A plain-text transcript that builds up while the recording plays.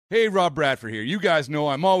Hey, Rob Bradford here. You guys know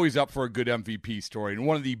I'm always up for a good MVP story, and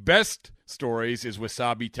one of the best stories is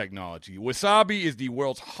Wasabi Technology. Wasabi is the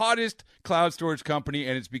world's hottest cloud storage company,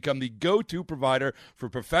 and it's become the go-to provider for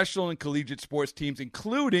professional and collegiate sports teams,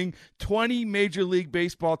 including 20 Major League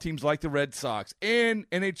Baseball teams like the Red Sox and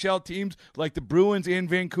NHL teams like the Bruins and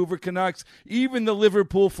Vancouver Canucks. Even the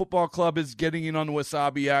Liverpool Football Club is getting in on the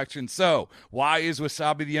Wasabi action. So, why is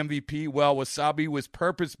Wasabi the MVP? Well, Wasabi was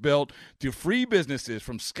purpose-built to free businesses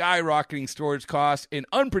from skyrocketing storage costs and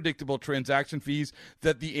unpredictable transaction fees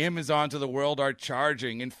that the Amazons of the world are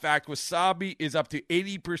charging. In fact, Wasabi is up to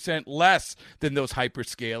 80% less than those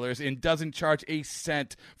hyperscalers and doesn't charge a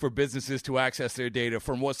cent for businesses to access their data.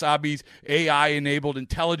 From Wasabi's AI-enabled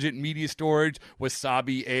intelligent media storage,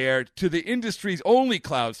 Wasabi Air, to the industry's only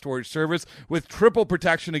cloud storage service with triple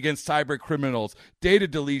protection against cyber criminals, data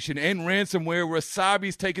deletion, and ransomware,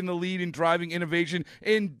 Wasabi's taken the lead in driving innovation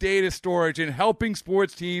in data storage and helping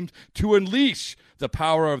sports teams to unleash the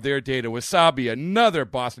power of their data. Wasabi, another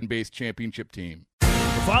Boston-based championship team.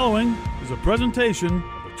 The following is a presentation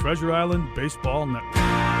of the Treasure Island Baseball Network.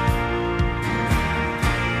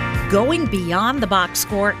 Going beyond the box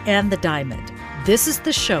score and the diamond. This is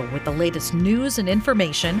the show with the latest news and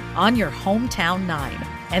information on your hometown Nine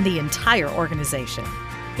and the entire organization.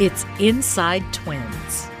 It's Inside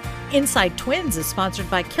Twins. Inside Twins is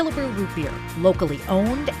sponsored by Killebrew Root Beer, locally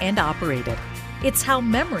owned and operated. It's how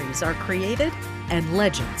memories are created and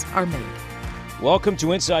legends are made. Welcome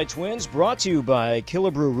to Inside Twins, brought to you by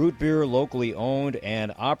Killebrew Root Beer, locally owned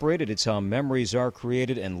and operated. It's how memories are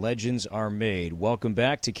created and legends are made. Welcome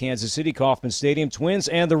back to Kansas City, Kauffman Stadium. Twins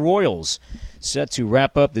and the Royals set to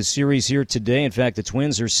wrap up the series here today. In fact, the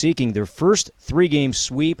Twins are seeking their first three-game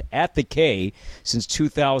sweep at the K since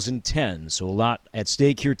 2010. So a lot at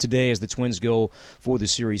stake here today as the Twins go for the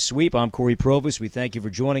series sweep. I'm Corey Provis. We thank you for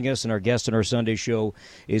joining us, and our guest on our Sunday show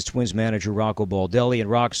is Twins manager Rocco Baldelli. And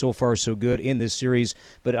Rock, so far so good in this series,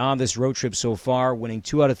 but on this road trip so far, winning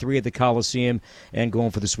 2 out of 3 at the Coliseum and going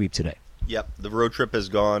for the sweep today. Yep, the road trip has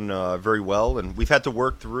gone very well, and we've had to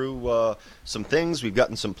work through some things. We've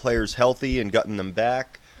gotten some players healthy and gotten them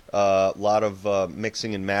back. A lot of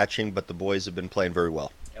mixing and matching, but the boys have been playing very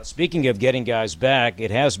well. Now, speaking of getting guys back,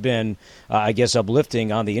 it has been, I guess,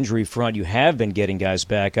 uplifting on the injury front. You have been getting guys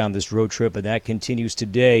back on this road trip, and that continues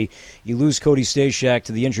today. You lose Cody Stashak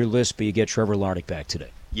to the injured list, but you get Trevor Larnach back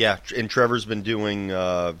today. Yeah, and Trevor's been doing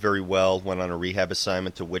very well. Went on a rehab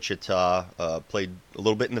assignment to Wichita, played a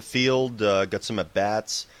little bit in the field, got some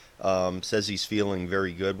at-bats, says he's feeling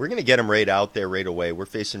very good. We're going to get him right out there right away. We're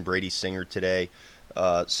facing Brady Singer today.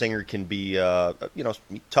 Singer can be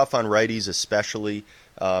tough on righties, especially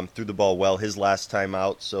threw the ball well his last time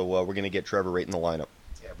out, so we're going to get Trevor right in the lineup.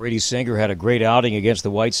 Brady Singer had a great outing against the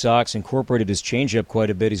White Sox, incorporated his changeup quite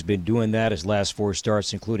a bit. He's been doing that his last 4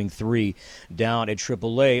 starts, including 3 down at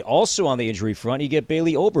AAA. Also on the injury front, you get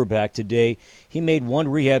Bailey Ober back today. He made 1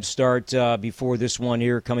 rehab start before this one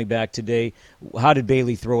here, coming back today. How did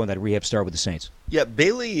Bailey throw in that rehab start with the Saints? Yeah,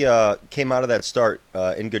 Bailey came out of that start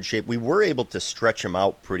in good shape. We were able to stretch him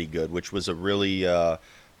out pretty good, which was a really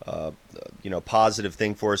positive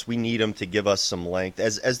thing for us. We need him to give us some length.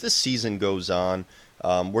 As this season goes on,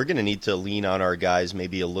 we're going to need to lean on our guys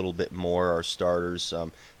maybe a little bit more, our starters.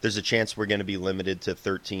 There's a chance we're going to be limited to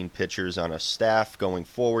 13 pitchers on a staff going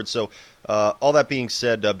forward. So all that being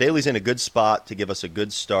said, Bailey's in a good spot to give us a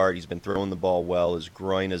good start. He's been throwing the ball well. His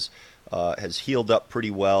groin has healed up pretty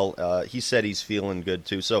well. He said he's feeling good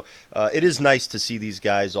too. So it is nice to see these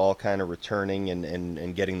guys all kind of returning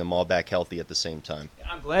and getting them all back healthy at the same time.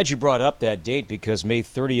 I'm glad you brought up that date because May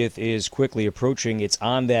 30th is quickly approaching. It's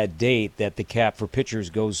on that date that the cap for pitchers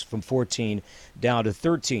goes from 14 down to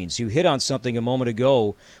 13. So you hit on something a moment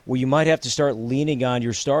ago where you might have to start leaning on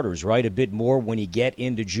your starters, right, a bit more when you get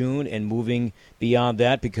into June and moving beyond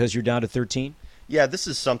that because you're down to 13? Yeah, this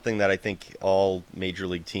is something that I think all major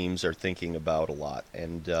league teams are thinking about a lot.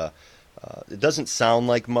 And it doesn't sound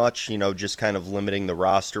like much, just kind of limiting the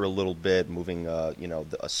roster a little bit, moving,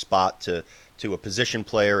 a spot to a position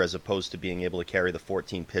player as opposed to being able to carry the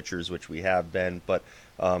 14 pitchers, which we have been. But,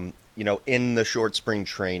 in the short spring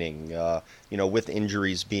training, with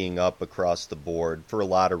injuries being up across the board for a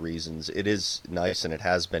lot of reasons, it is nice and it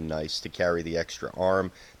has been nice to carry the extra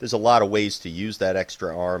arm. There's a lot of ways to use that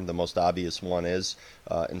extra arm. The most obvious one is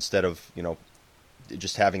instead of,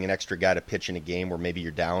 just having an extra guy to pitch in a game where maybe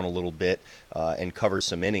you're down a little bit and cover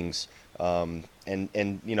some innings. The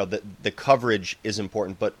coverage is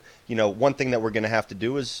important, but one thing that we're going to have to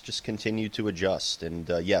do is just continue to adjust. And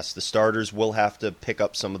yes, the starters will have to pick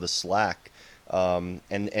up some of the slack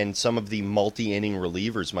And some of the multi-inning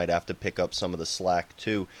relievers might have to pick up some of the slack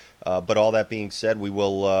too. But all that being said, we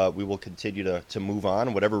will continue to move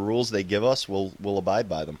on. Whatever rules they give us, we'll abide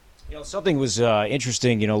by them. Something was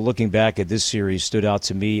interesting, looking back at this series stood out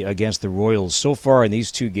to me against the Royals. So far in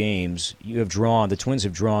these two games, the Twins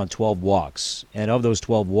have drawn 12 walks. And of those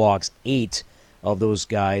 12 walks, 8 of those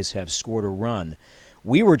guys have scored a run.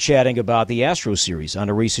 We were chatting about the Astros series on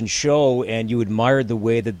a recent show, and you admired the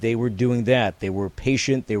way that they were doing that. They were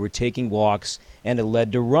patient, they were taking walks, and it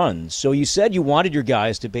led to runs. So you said you wanted your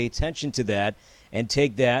guys to pay attention to that and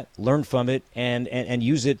take that, learn from it, and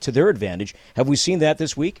use it to their advantage. Have we seen that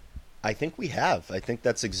this week? I think we have. I think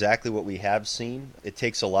that's exactly what we have seen. It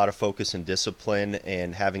takes a lot of focus and discipline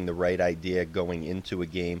and having the right idea going into a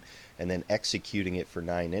game and then executing it for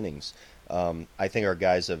 9 innings. I think our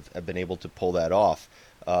guys have been able to pull that off.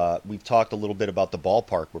 We've talked a little bit about the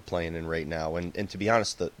ballpark we're playing in right now, and to be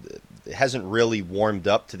honest, it hasn't really warmed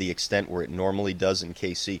up to the extent where it normally does in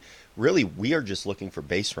KC. Really, we are just looking for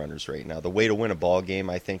base runners right now. The way to win a ball game,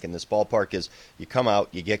 I think, in this ballpark is you come out,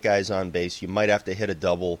 you get guys on base, you might have to hit a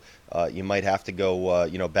double, you might have to go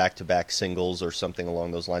back-to-back singles or something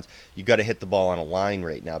along those lines. You got to hit the ball on a line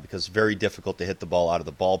right now because it's very difficult to hit the ball out of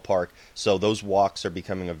the ballpark. So those walks are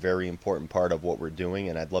becoming a very important part of what we're doing,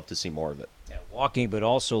 and I'd love to see more of it. Yeah, walking, but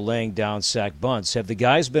also laying down sack bunts. Have the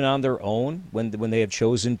guys been on their own when they have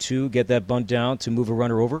chosen to get that bunt down to move a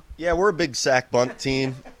runner over? Yeah, we're a big sack bunt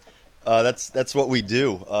team. That's what we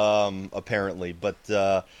do, apparently.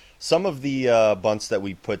 But some of the bunts that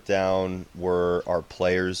we put down were our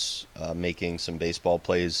players making some baseball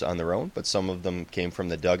plays on their own, but some of them came from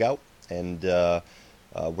the dugout, and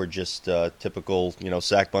we're just typical,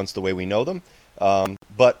 sack bunts the way we know them.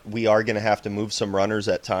 But we are going to have to move some runners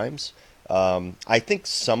at times. I think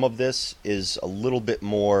some of this is a little bit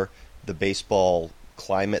more the baseball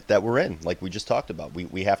climate that we're in, like we just talked about.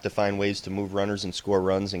 We have to find ways to move runners and score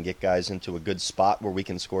runs and get guys into a good spot where we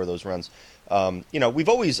can score those runs. We've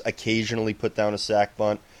always occasionally put down a sack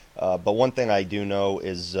bunt, but one thing I do know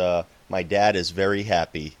is my dad is very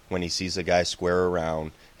happy when he sees a guy square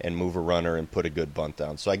around and move a runner and put a good bunt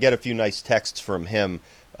down. So I get a few nice texts from him,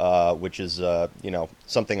 which is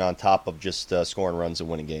something on top of just scoring runs and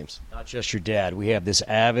winning games. Not just your dad. We have this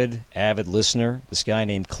avid listener, this guy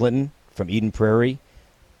named Clinton from Eden Prairie,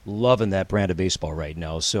 loving that brand of baseball right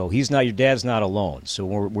now. So your dad's not alone. So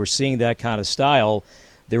we're seeing that kind of style.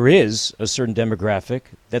 There is a certain demographic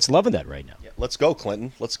that's loving that right now. Yeah, let's go,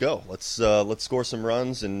 Clinton. Let's go. Let's score some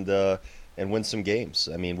runs and win some games.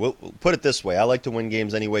 I mean, we'll put it this way. I like to win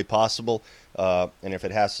games any way possible, and if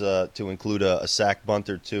it has to include a sack bunt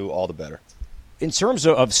or two, all the better. In terms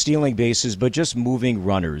of stealing bases, but just moving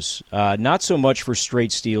runners, not so much for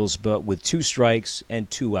straight steals, but with 2 strikes and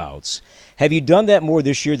 2 outs. Have you done that more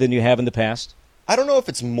this year than you have in the past? I don't know if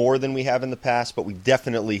it's more than we have in the past, but we've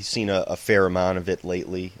definitely seen a fair amount of it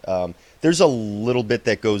lately. There's a little bit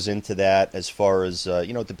that goes into that as far as,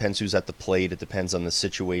 it depends who's at the plate. It depends on the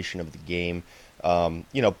situation of the game.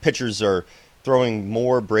 Pitchers are throwing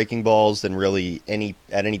more breaking balls than really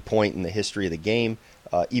at any point in the history of the game.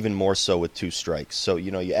 Even more so with 2 strikes. So,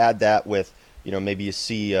 you add that with, maybe you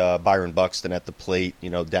see Byron Buxton at the plate,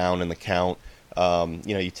 down in the count.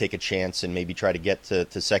 You take a chance and maybe try to get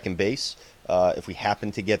to second base. If we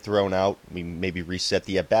happen to get thrown out, we maybe reset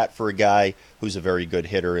the at-bat for a guy who's a very good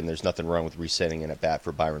hitter, and there's nothing wrong with resetting an at-bat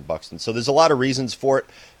for Byron Buxton. So there's a lot of reasons for it,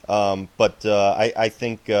 but I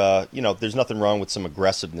think, there's nothing wrong with some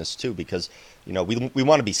aggressiveness, too, because we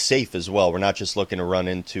want to be safe as well. We're not just looking to run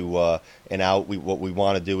into an out. What we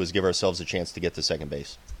want to do is give ourselves a chance to get to second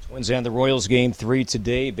base. Twins and the Royals game 3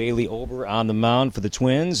 today. Bailey Ober on the mound for the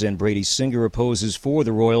Twins, and Brady Singer opposes for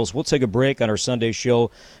the Royals. We'll take a break on our Sunday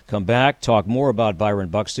show, come back, talk more about Byron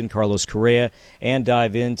Buxton, Carlos Correa, and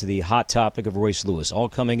dive into the hot topic of Royce Lewis. All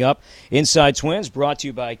coming up. Inside Twins, brought to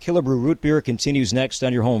you by Killebrew Root Beer, continues next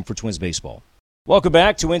on your home for Twins baseball. Welcome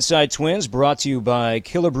back to Inside Twins, brought to you by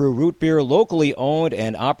Killebrew Root Beer, locally owned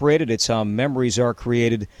and operated. It's how memories are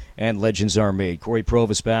created and legends are made. Corey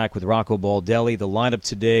Provis back with Rocco Baldelli. The lineup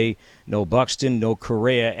today, no Buxton, no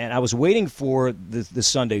Correa. And I was waiting for the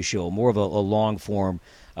Sunday show, more of a long-form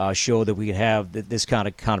show that we could have this kind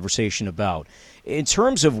of conversation about. In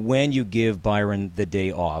terms of when you give Byron the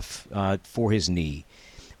day off for his knee,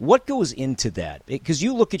 what goes into that? Because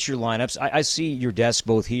you look at your lineups, I see your desk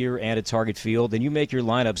both here and at Target Field, and you make your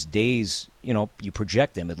lineups days, you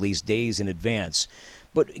project them at least days in advance.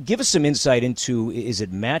 But give us some insight into, is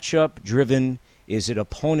it matchup-driven? Is it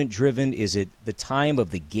opponent-driven? Is it the time of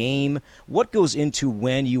the game? What goes into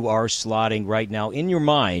when you are slotting right now in your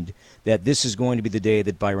mind that this is going to be the day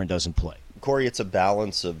that Byron doesn't play? Corey, it's a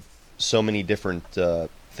balance of so many different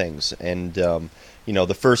things. And,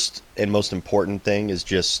 the first and most important thing is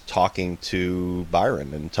just talking to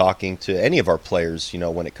Byron and talking to any of our players,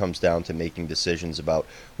 when it comes down to making decisions about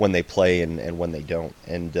when they play and when they don't.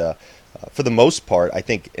 And for the most part, I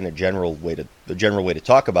think the general way to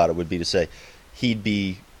talk about it would be to say he'd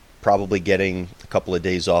be probably getting a couple of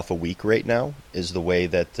days off a week right now is the way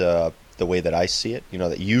that I see it.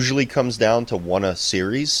 That usually comes down to one a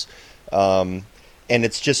series. And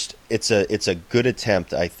it's a good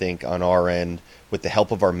attempt, I think, on our end with the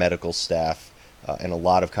help of our medical staff and a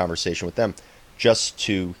lot of conversation with them, just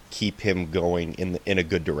to keep him going in a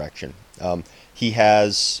good direction. He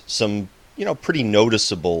has some, pretty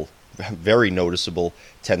noticeable, very noticeable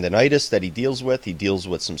tendonitis that he deals with. He deals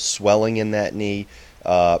with some swelling in that knee,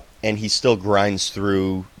 and he still grinds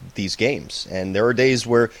through these games. And there are days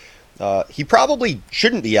where he probably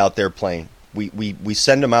shouldn't be out there playing. We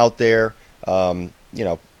send him out there.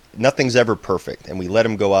 Nothing's ever perfect, and we let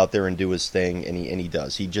him go out there and do his thing, and he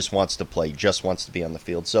does. He just wants to play, just wants to be on the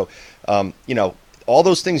field. So, all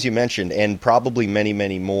those things you mentioned, and probably many,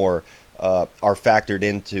 many more, are factored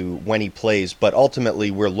into when he plays. But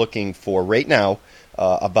ultimately, we're looking for, right now,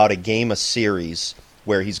 about a game a series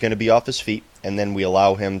where he's going to be off his feet, and then we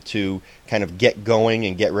allow him to kind of get going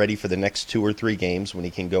and get ready for the next 2 or 3 games when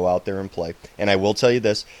he can go out there and play. And I will tell you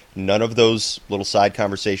this, none of those little side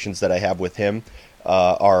conversations that I have with him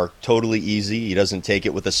are totally easy. He doesn't take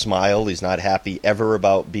it with a smile. He's not happy ever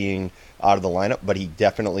about being out of the lineup, but he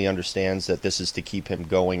definitely understands that this is to keep him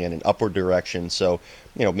going in an upward direction. So,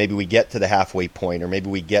 maybe we get to the halfway point, or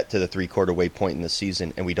maybe we get to the 3/4 way point in the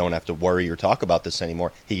season, and we don't have to worry or talk about this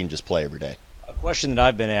anymore. He can just play every day. A question that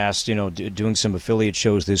I've been asked, doing some affiliate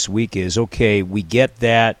shows this week is, okay, we get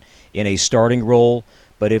that in a starting role,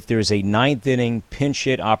 but if there's a 9th inning pinch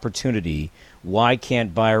hit opportunity, why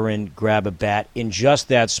can't Byron grab a bat in just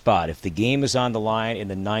that spot? If the game is on the line in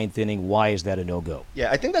the 9th inning, why is that a no-go?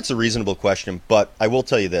 Yeah, I think that's a reasonable question, but I will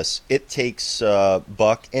tell you this. It takes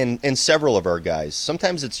Buck and several of our guys.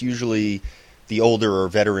 Sometimes it's usually the older or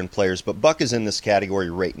veteran players, but Buck is in this category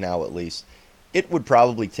right now at least. It would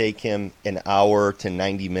probably take him an hour to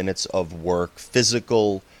 90 minutes of work,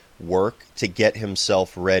 physical work, to get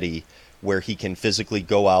himself ready where he can physically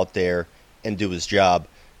go out there and do his job.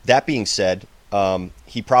 That being said,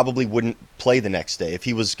 he probably wouldn't play the next day if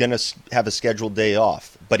he was going to have a scheduled day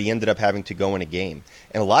off, but he ended up having to go in a game.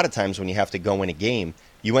 And a lot of times when you have to go in a game,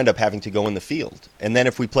 you end up having to go in the field. And then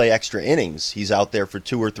if we play extra innings, he's out there for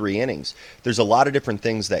 2 or 3 innings. There's a lot of different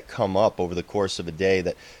things that come up over the course of a day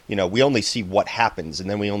that, we only see what happens, and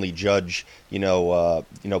then we only judge,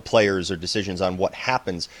 players or decisions on what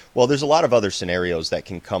happens. Well, there's a lot of other scenarios that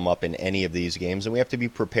can come up in any of these games, and we have to be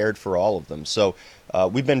prepared for all of them. So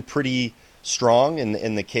we've been pretty strong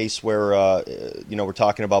in the case where, we're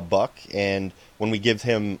talking about Buck, and when we give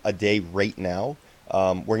him a day right now,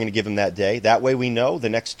 we're going to give him that day. That way we know the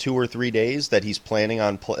next 2 or 3 days that he's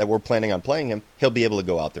that we're planning on playing him, he'll be able to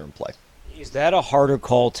go out there and play. Is that a harder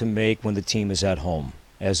call to make when the team is at home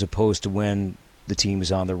as opposed to when the team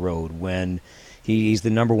is on the road, when he's the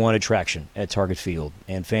number one attraction at Target Field,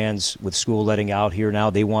 and fans with school letting out here now,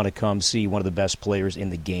 they want to come see one of the best players in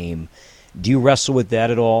the game? Do you wrestle with that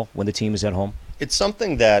at all when the team is at home? It's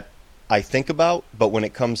something that I think about, but when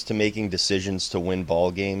it comes to making decisions to win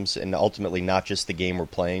ball games, and ultimately not just the game we're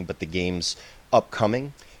playing, but the games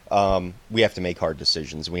upcoming, we have to make hard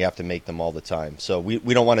decisions. We have to make them all the time. So we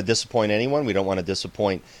don't want to disappoint anyone. We don't want to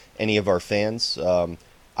disappoint any of our fans.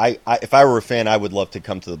 If I were a fan, I would love to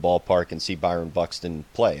come to the ballpark and see Byron Buxton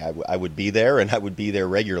play. I would be there, and I would be there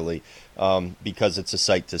regularly because it's a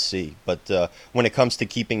sight to see. But when it comes to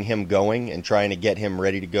keeping him going and trying to get him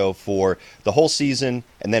ready to go for the whole season,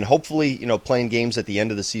 and then hopefully, playing games at the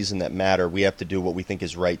end of the season that matter, we have to do what we think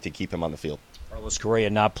is right to keep him on the field. Carlos Correa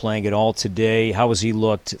not playing at all today. How has he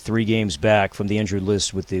looked 3 games back from the injured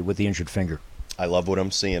list with the injured finger? I love what I'm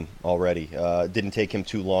seeing already. It didn't take him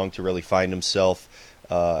too long to really find himself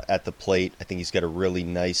at the plate. I think he's got a really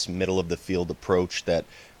nice middle-of-the-field approach that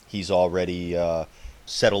he's already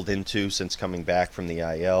settled into since coming back from the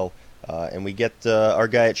IL. And we get our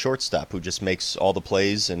guy at shortstop who just makes all the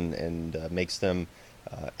plays and makes them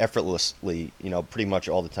effortlessly, pretty much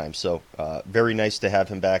all the time. So very nice to have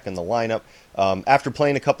him back in the lineup. After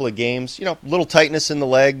playing a couple of games, little tightness in the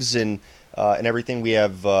legs and everything.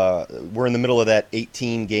 We're in the middle of that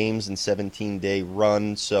 18 games and 17-day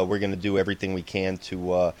run, so we're going to do everything we can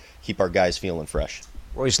to keep our guys feeling fresh.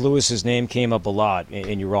 Royce Lewis's name came up a lot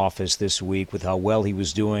in your office this week with how well he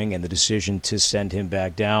was doing and the decision to send him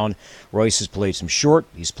back down. Royce has played some short,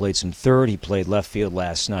 he's played some third, he played left field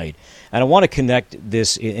last night. And I want to connect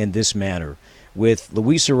this in this manner. with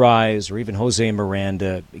Luis Arraez or even Jose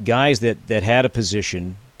Miranda, guys that had a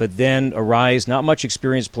position, but then Arraez, not much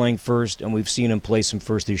experience playing first, and we've seen him play some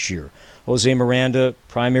first this year. Jose Miranda,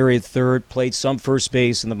 primary at third, played some first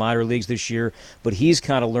base in the minor leagues this year, but he's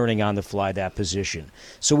kind of learning on the fly that position.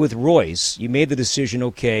 So with Royce, you made the decision,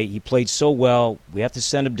 okay, he played so well, we have to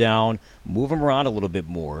send him down, move him around a little bit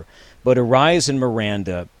more. But Arraez and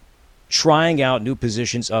Miranda, trying out new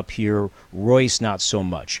positions up here, Royce not so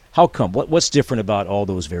much. How come? What's different about all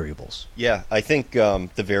those variables? Yeah, I think the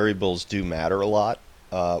variables do matter a lot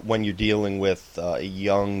when you're dealing with a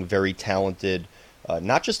young, very talented,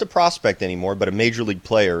 not just a prospect anymore, but a major league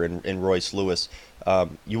player in Royce Lewis.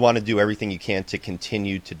 You want to do everything you can to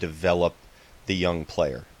continue to develop the young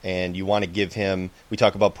player. And you want to give him, we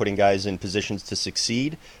talk about putting guys in positions to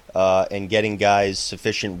succeed and getting guys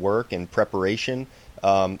sufficient work and preparation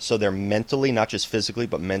so they're mentally, not just physically,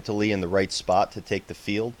 but mentally in the right spot to take the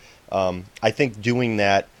field. I think doing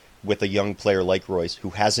that with a young player like Royce,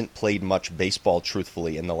 who hasn't played much baseball,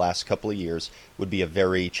 truthfully, in the last couple of years, would be a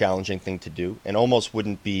very challenging thing to do and almost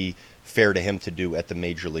wouldn't be fair to him to do at the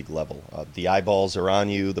major league level. The eyeballs are on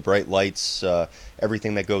you, the bright lights,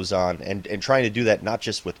 everything that goes on, and trying to do that not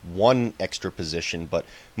just with one extra position, but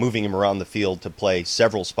moving him around the field to play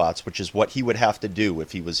several spots, which is what he would have to do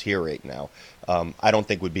if he was here right now. I don't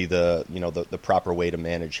think would be the proper way to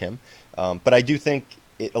manage him. But I do think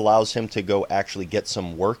it allows him to go actually get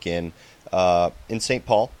some work in St.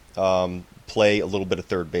 Paul, play a little bit of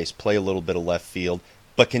third base, play a little bit of left field,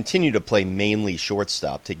 but continue to play mainly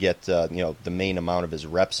shortstop to get the main amount of his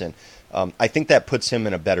reps in. I think that puts him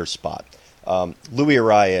in a better spot. Luis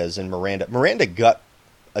Arraez and Miranda got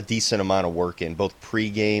a decent amount of work in both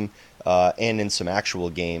pregame and in some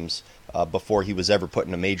actual games before he was ever put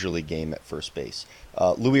in a major league game at first base.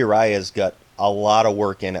 Luis Arraez got a lot of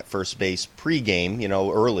work in at first base pregame,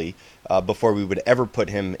 early, before we would ever put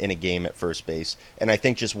him in a game at first base. And I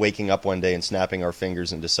think just waking up one day and snapping our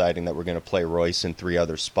fingers and deciding that we're going to play Royce in 3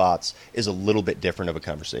 other spots is a little bit different of a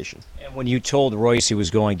conversation. And when you told Royce he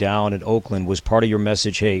was going down in Oakland, was part of your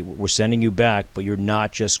message, hey, we're sending you back, but you're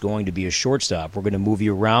not just going to be a shortstop. We're going to move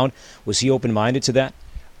you around. Was he open-minded to that?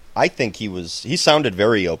 I think he sounded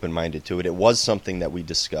very open-minded to it. It was something that we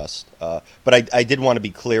discussed. But I did want to be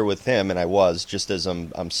clear with him, and I was, just as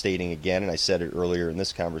I'm stating again, and I said it earlier in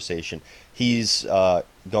this conversation, he's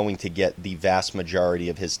going to get the vast majority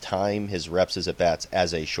of his time, his reps, his at-bats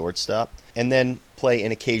as a shortstop, and then play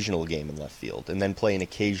an occasional game in left field, and then play an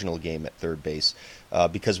occasional game at third base,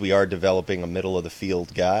 because we are developing a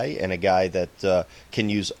middle-of-the-field guy and a guy that can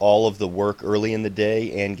use all of the work early in the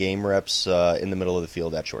day and game reps in the middle of the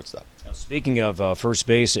field at shortstop. Now, speaking of first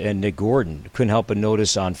base and Nick Gordon, couldn't help but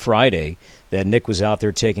notice on Friday that Nick was out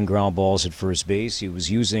there taking ground balls at first base. He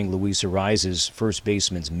was using Luis Arraez's first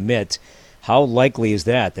baseman's mitt. How likely is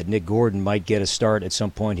that Nick Gordon might get a start at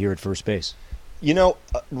some point here at first base?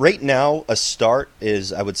 Right now, a start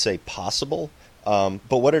is, I would say, possible. But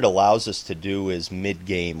what it allows us to do is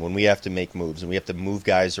mid-game, when we have to make moves and we have to move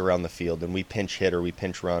guys around the field and we pinch hit or we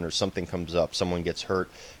pinch run or something comes up, someone gets hurt,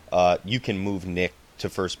 you can move Nick to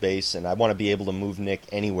first base, and I want to be able to move Nick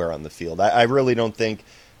anywhere on the field. I really don't think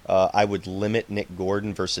I would limit Nick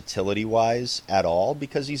Gordon versatility-wise at all,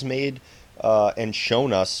 because he's made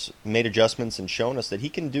adjustments and shown us that he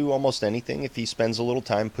can do almost anything if he spends a little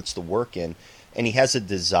time, puts the work in, and he has a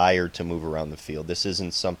desire to move around the field. This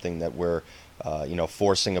isn't something that we're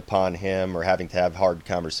forcing upon him or having to have hard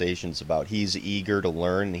conversations about. He's eager to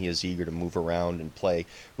learn, and he is eager to move around and play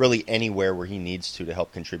really anywhere where he needs to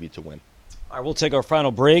help contribute to win. All right, we'll take our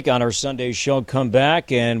final break on our Sunday show, come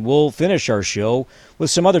back, and we'll finish our show with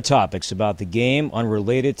some other topics about the game,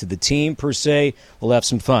 unrelated to the team per se. We'll have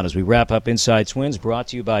some fun as we wrap up Inside Twins, brought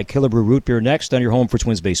to you by Killebrew Root Beer, next on your home for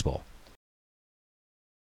Twins baseball.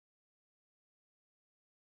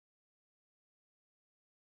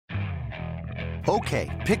 Okay,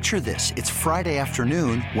 picture this. It's Friday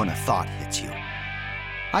afternoon when a thought hits you.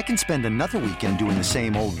 I can spend another weekend doing the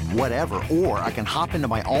same old whatever, or I can hop into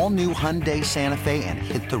my all-new Hyundai Santa Fe and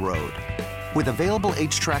hit the road. With available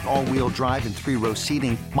H-Track all-wheel drive and 3-row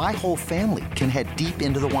seating, my whole family can head deep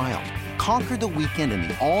into the wild. Conquer the weekend in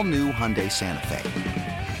the all-new Hyundai Santa Fe.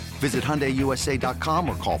 Visit HyundaiUSA.com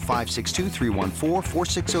or call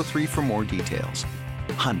 562-314-4603 for more details.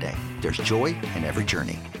 Hyundai, there's joy in every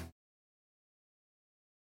journey.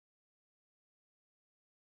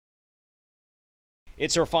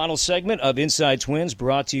 It's our final segment of Inside Twins,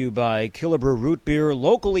 brought to you by Killebrew Root Beer,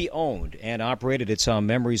 locally owned and operated. It's how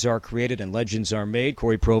memories are created and legends are made.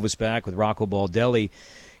 Corey Provis back with Rocco Baldelli.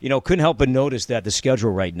 couldn't help but notice that the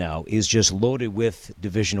schedule right now is just loaded with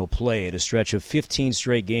divisional play at a stretch of 15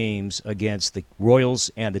 straight games against the Royals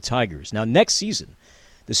and the Tigers. Now, next season,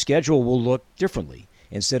 the schedule will look differently.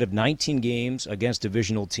 Instead of 19 games against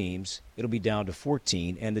divisional teams, it'll be down to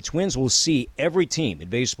 14, and the Twins will see every team in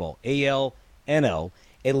baseball, AL, NL,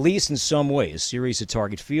 at least in some way, a series at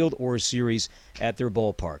Target Field or a series at their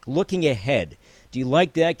ballpark. Looking ahead, do you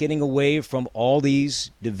like that, getting away from all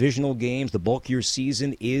these divisional games? The bulk of your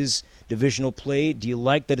season is divisional play. Do you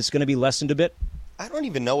like that it's going to be lessened a bit? I don't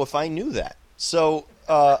even know if I knew that. So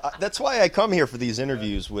that's why I come here for these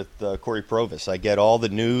interviews with Corey Provis. I get all the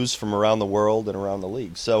news from around the world and around the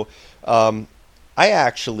league. So I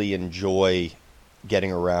actually enjoy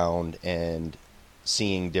getting around and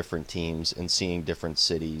seeing different teams and seeing different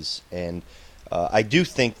cities. And I do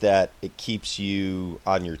think that it keeps you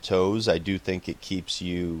on your toes. I do think it keeps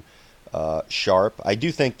you sharp. I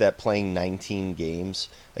do think that playing 19 games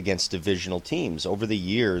against divisional teams over the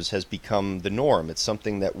years has become the norm. It's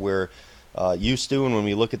something that we're used to, and when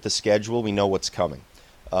we look at the schedule, we know what's coming.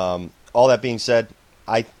 All that being said,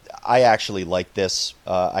 I actually like this.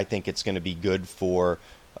 I think it's going to be good for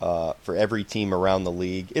every team around the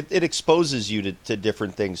league. It exposes you to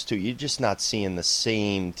different things too. You're just not seeing the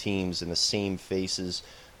same teams and the same faces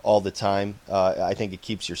all the time. I think it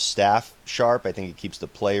keeps your staff sharp. I think it keeps the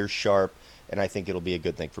players sharp. And I think it'll be a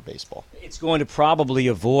good thing for baseball. It's going to probably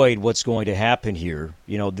avoid what's going to happen here,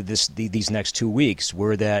 these next 2 weeks,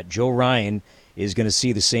 where that Joe Ryan is going to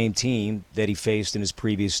see the same team that he faced in his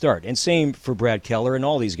previous start. And same for Brad Keller and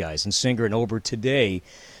all these guys, and Singer and Ober today.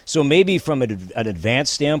 So maybe from an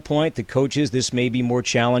advanced standpoint, the coaches, this may be more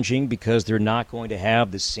challenging because they're not going to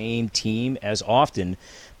have the same team as often.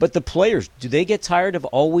 But the players, do they get tired of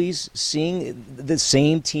always seeing the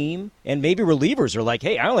same team? And maybe relievers are like,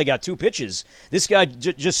 hey, I only got 2 pitches. This guy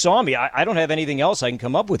just saw me. I don't have anything else I can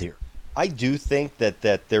come up with here. I do think that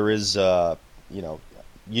there is,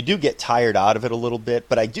 you do get tired out of it a little bit.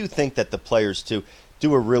 But I do think that the players, too,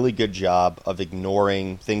 do a really good job of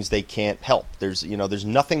ignoring things they can't help. There's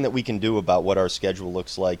nothing that we can do about what our schedule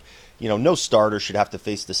looks like. No starter should have to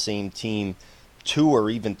face the same team 2 or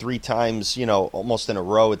even 3 times, almost in a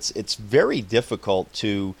row. It's very difficult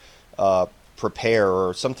to prepare,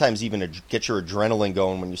 or sometimes even get your adrenaline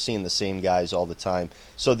going when you're seeing the same guys all the time.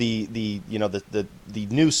 So the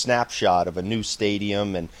new snapshot of a new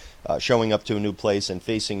stadium and showing up to a new place and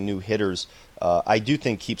facing new hitters, I do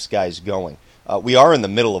think keeps guys going. We are in the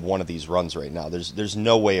middle of one of these runs right now. There's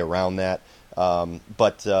no way around that.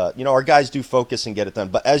 But our guys do focus and get it done.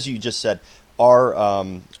 But as you just said,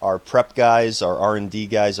 our prep guys, our R&D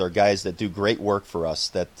guys, are guys that do great work for us,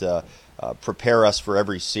 that prepare us for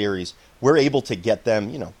every series. We're able to get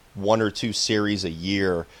them, 1 or 2 series a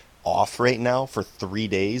year off right now for 3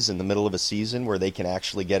 days in the middle of a season where they can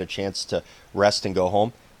actually get a chance to rest and go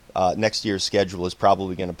home. Next year's schedule is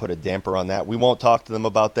probably going to put a damper on that. We won't talk to them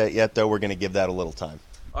about that yet, though. We're going to give that a little time.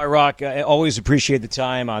 All right, Rock, I always appreciate the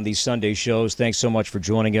time on these Sunday shows. Thanks so much for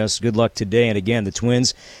joining us. Good luck today. And again, the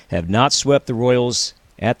Twins have not swept the Royals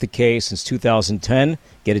at the K since 2010.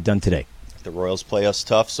 Get it done today. The Royals play us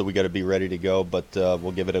tough, so we got to be ready to go, but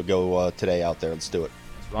we'll give it a go today out there. Let's do it.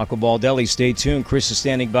 Rocco Baldelli, stay tuned. Chris is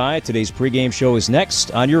standing by. Today's pregame show is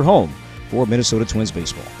next on your home for Minnesota Twins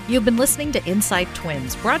baseball. You've been listening to Inside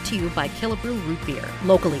Twins, brought to you by Killebrew Root Beer,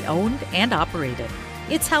 locally owned and operated.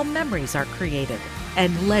 It's how memories are created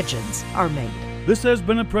and legends are made. This has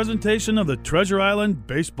been a presentation of the Treasure Island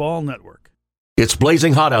Baseball Network. It's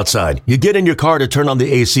blazing hot outside. You get in your car to turn on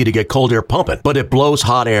the AC to get cold air pumping, but it blows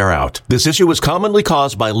hot air out. This issue is commonly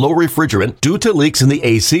caused by low refrigerant due to leaks in the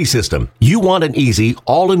AC system. You want an easy,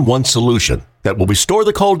 all-in-one solution that will restore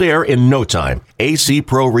the cold air in no time. AC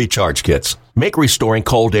Pro Recharge Kits make restoring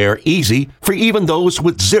cold air easy for even those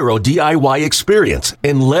with zero DIY experience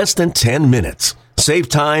in less than 10 minutes. Save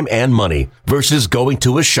time and money versus going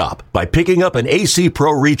to a shop by picking up an AC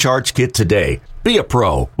Pro Recharge Kit today. Be a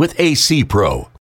pro with AC Pro.